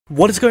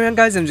What is going on,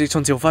 guys?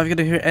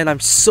 MJ2005 here, and I'm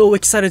so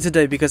excited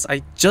today because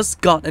I just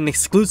got an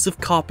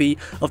exclusive copy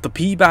of the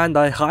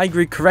Bandai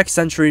high-grade correct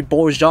century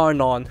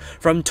Borjarnon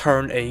from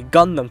Turn A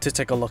Gundam to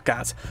take a look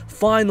at.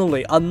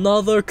 Finally,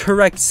 another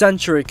correct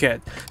century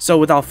kit. So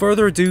without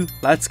further ado,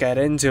 let's get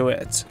into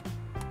it.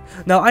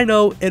 Now, I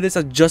know it is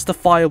a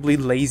justifiably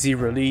lazy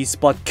release,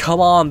 but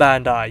come on,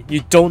 Bandai,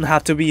 you don't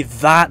have to be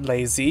that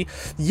lazy.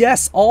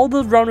 Yes, all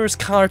the runners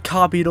are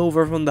copied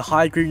over from the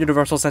high-grade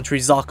Universal Century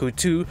Zaku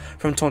II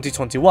from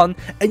 2021,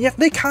 and yet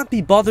they can't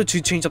be bothered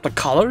to change up the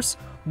colors?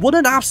 What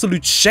an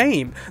absolute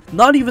shame!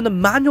 Not even the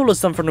manual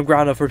is done from the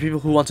ground up for people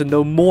who want to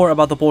know more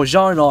about the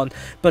Borjarnon,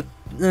 but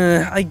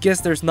I guess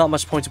there's not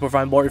much point to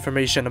provide more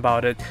information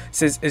about it,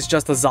 since it's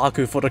just a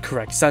Zaku for the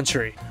correct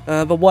century.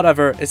 But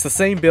whatever, it's the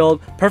same build,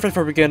 perfect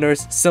for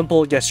beginners,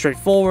 simple yet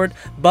straightforward,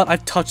 but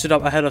I've touched it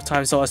up ahead of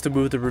time so as to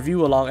move the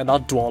review along and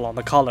not dwell on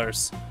the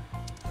colors.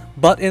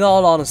 But in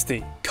all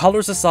honesty,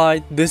 colors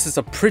aside, this is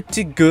a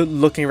pretty good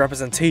looking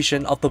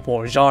representation of the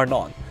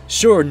Borjarnon.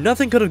 Sure,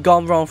 nothing could have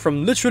gone wrong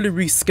from literally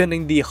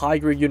reskinning the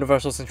high-grade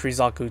Universal Century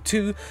Zaku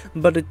II,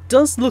 but it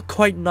does look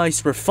quite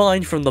nice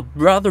refined from the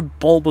rather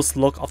bulbous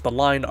look of the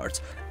line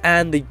art.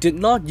 And they did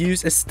not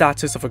use its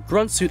status of a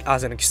grunt suit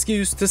as an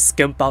excuse to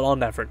skimp out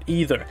on effort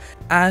either,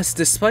 as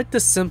despite the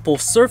simple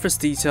surface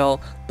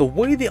detail, the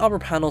way the upper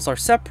panels are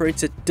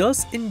separated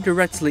does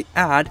indirectly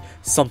add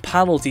some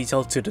panel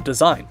detail to the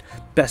design.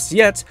 Best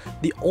yet,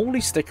 the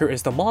only sticker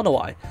is the mono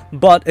eye,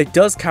 but it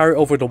does carry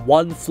over the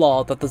one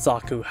flaw that the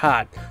Zaku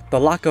had, the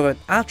lack of an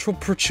actual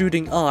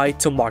protruding eye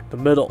to mark the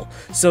middle,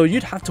 so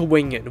you'd have to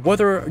wing it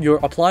whether you're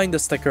applying the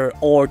sticker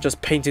or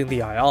just painting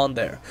the eye on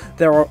there.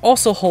 There are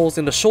also holes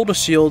in the shoulder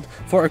shield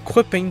for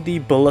equipping the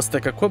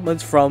ballistic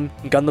equipment from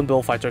Gundam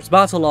Build Fighters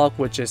Battlelog,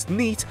 which is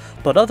neat,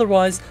 but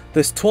otherwise,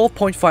 this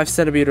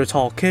 12.5cm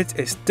tall kit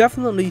is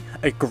definitely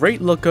a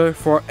great looker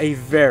for a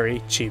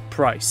very cheap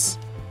price.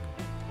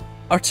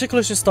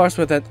 Articulation starts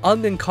with an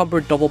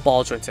unencumbered double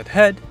ball jointed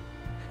head,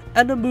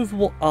 and a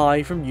movable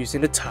eye from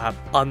using the tab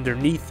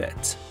underneath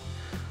it.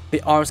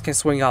 The arms can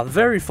swing out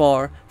very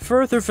far,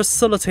 further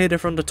facilitated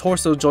from the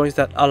torso joints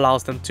that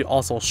allows them to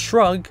also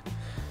shrug.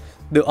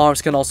 The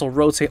arms can also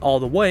rotate all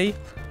the way,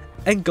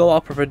 and go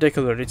out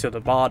perpendicularly to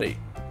the body.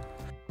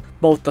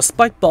 Both the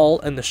spike ball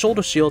and the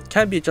shoulder shield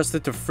can be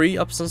adjusted to free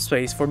up some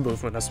space for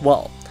movement as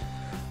well.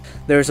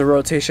 There is a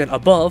rotation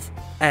above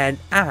and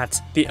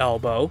at the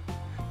elbow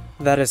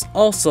that is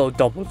also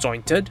double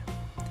jointed,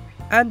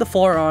 and the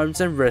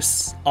forearms and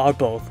wrists are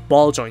both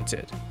ball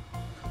jointed.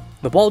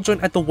 The ball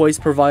joint at the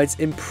waist provides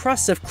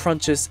impressive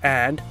crunches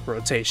and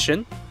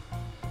rotation.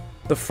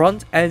 The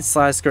front and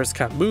side skirts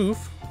can move,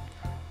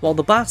 while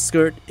the back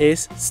skirt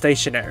is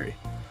stationary.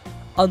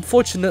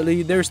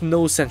 Unfortunately, there's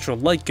no central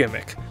leg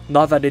gimmick,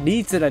 not that it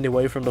needs it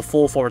anyway from the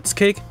full forwards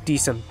kick,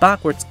 decent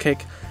backwards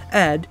kick,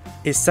 and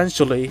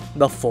essentially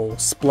the full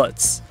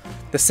splits.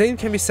 The same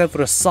can be said for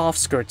the soft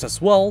skirts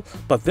as well,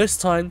 but this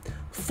time,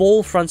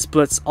 full front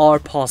splits are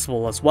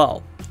possible as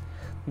well.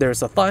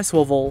 There's a thigh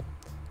swivel,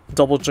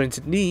 double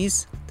jointed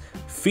knees,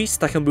 feet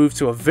that can move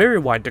to a very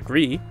wide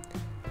degree,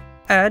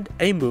 and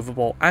a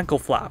movable ankle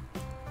flap.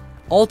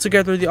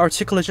 Altogether, the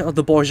articulation of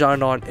the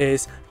Borjarnon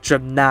is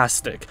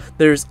gymnastic.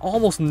 There is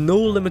almost no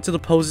limit to the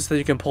poses that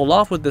you can pull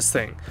off with this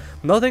thing.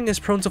 Nothing is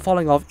prone to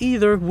falling off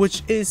either,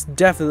 which is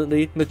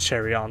definitely the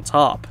cherry on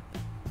top.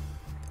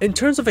 In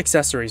terms of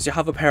accessories, you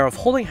have a pair of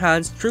holding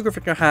hands, trigger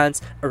finger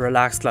hands, a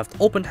relaxed left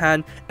open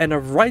hand, and a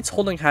right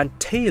holding hand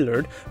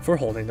tailored for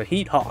holding the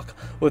heat hawk,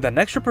 with an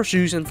extra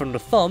protrusion from the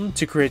thumb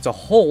to create a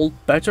hole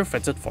better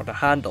fitted for the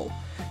handle.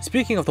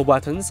 Speaking of the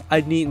weapons,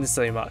 I needn't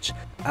say much,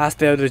 as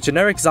they are the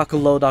generic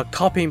Zaku loadout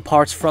copying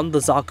parts from the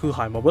Zaku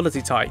high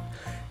mobility type,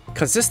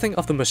 consisting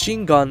of the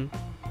machine gun,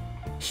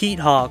 heat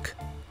hawk,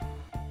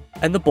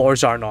 and the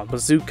Borjarnon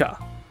bazooka.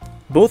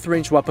 Both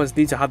ranged weapons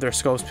need to have their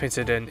scopes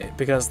painted in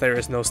because there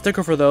is no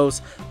sticker for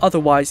those,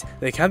 otherwise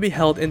they can be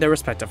held in their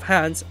respective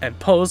hands and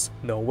pose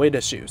no weight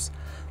issues.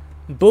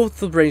 Both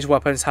the ranged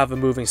weapons have a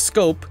moving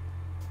scope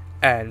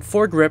and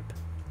foregrip,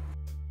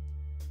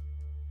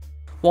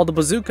 while the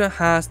bazooka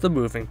has the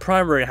moving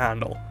primary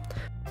handle.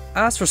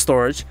 As for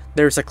storage,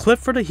 there is a clip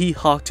for the heat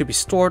hawk to be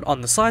stored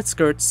on the side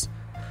skirts,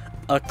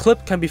 a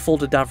clip can be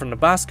folded down from the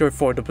back skirt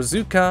for the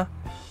bazooka,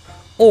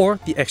 or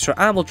the extra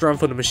ammo drum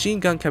for the machine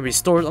gun can be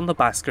stored on the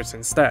back skirts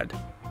instead.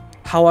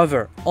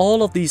 However,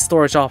 all of these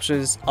storage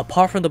options,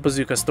 apart from the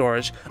bazooka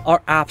storage,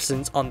 are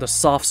absent on the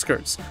soft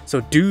skirts,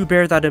 so do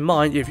bear that in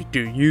mind if you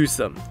do use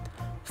them.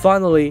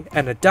 Finally,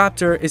 an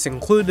adapter is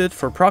included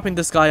for propping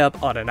this guy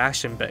up on an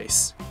action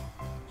base.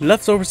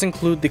 Leftovers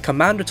include the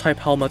commander type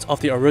helmet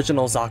of the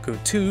original Zaku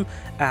II,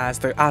 as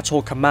the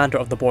actual commander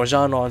of the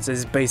Borjarnons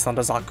is based on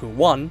the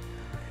Zaku I,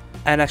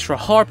 an extra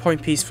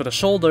hardpoint piece for the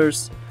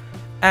shoulders,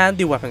 and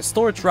the weapon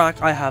storage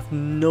rack I have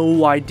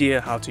no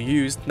idea how to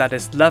use that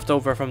is left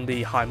over from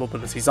the high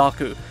mobility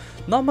Zaku.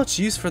 Not much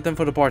use for them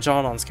for the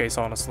Borjarnon's case,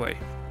 honestly.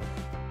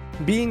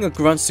 Being a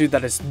grunt suit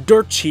that is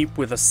dirt cheap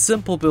with a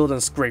simple build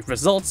and great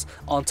results,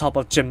 on top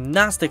of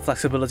gymnastic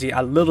flexibility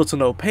at little to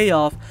no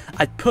payoff,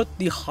 I'd put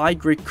the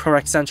high-grade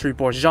correct century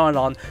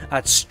Borjarnon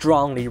at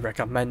strongly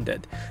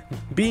recommended.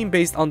 Being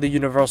based on the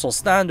universal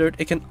standard,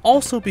 it can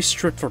also be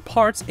stripped for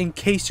parts in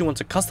case you want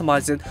to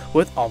customize it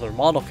with other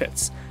model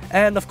kits.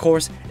 And of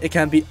course, it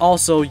can be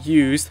also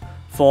used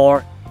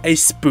for a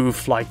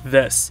spoof like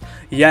this.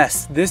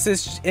 Yes, this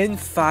is in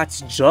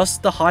fact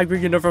just the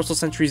high-grade Universal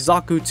Century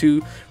Zaku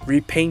II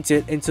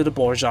repainted into the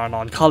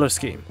Borjarnon color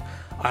scheme.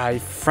 I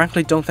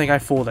frankly don't think I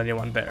fooled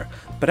anyone there,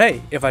 but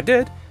hey, if I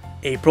did,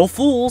 April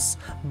Fools!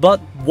 But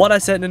what I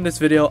said in this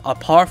video,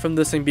 apart from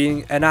this thing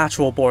being an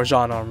actual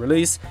Borjarnon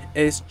release,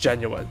 is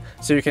genuine.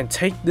 So you can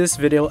take this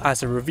video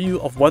as a review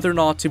of whether or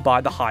not to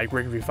buy the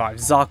high-grade revived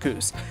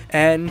Zakus.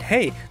 And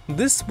hey,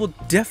 this will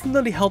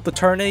definitely help the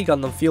Turn A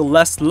Gundam feel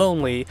less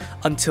lonely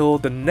until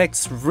the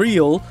next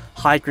real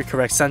high-grade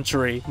correct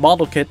century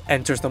model kit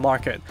enters the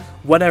market,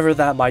 whenever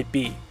that might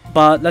be.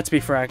 But let's be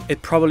frank,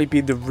 it'd probably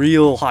be the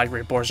real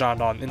high-grade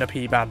Borjarnon in the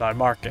P Bandai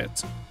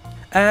market.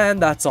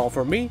 And that's all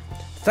from me.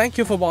 Thank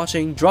you for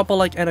watching, drop a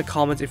like and a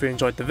comment if you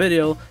enjoyed the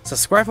video,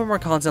 subscribe for more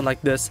content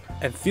like this,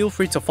 and feel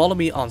free to follow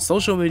me on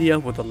social media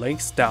with the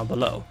links down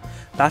below.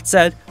 That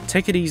said,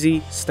 take it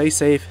easy, stay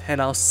safe,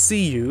 and I'll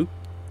see you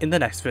in the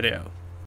next video.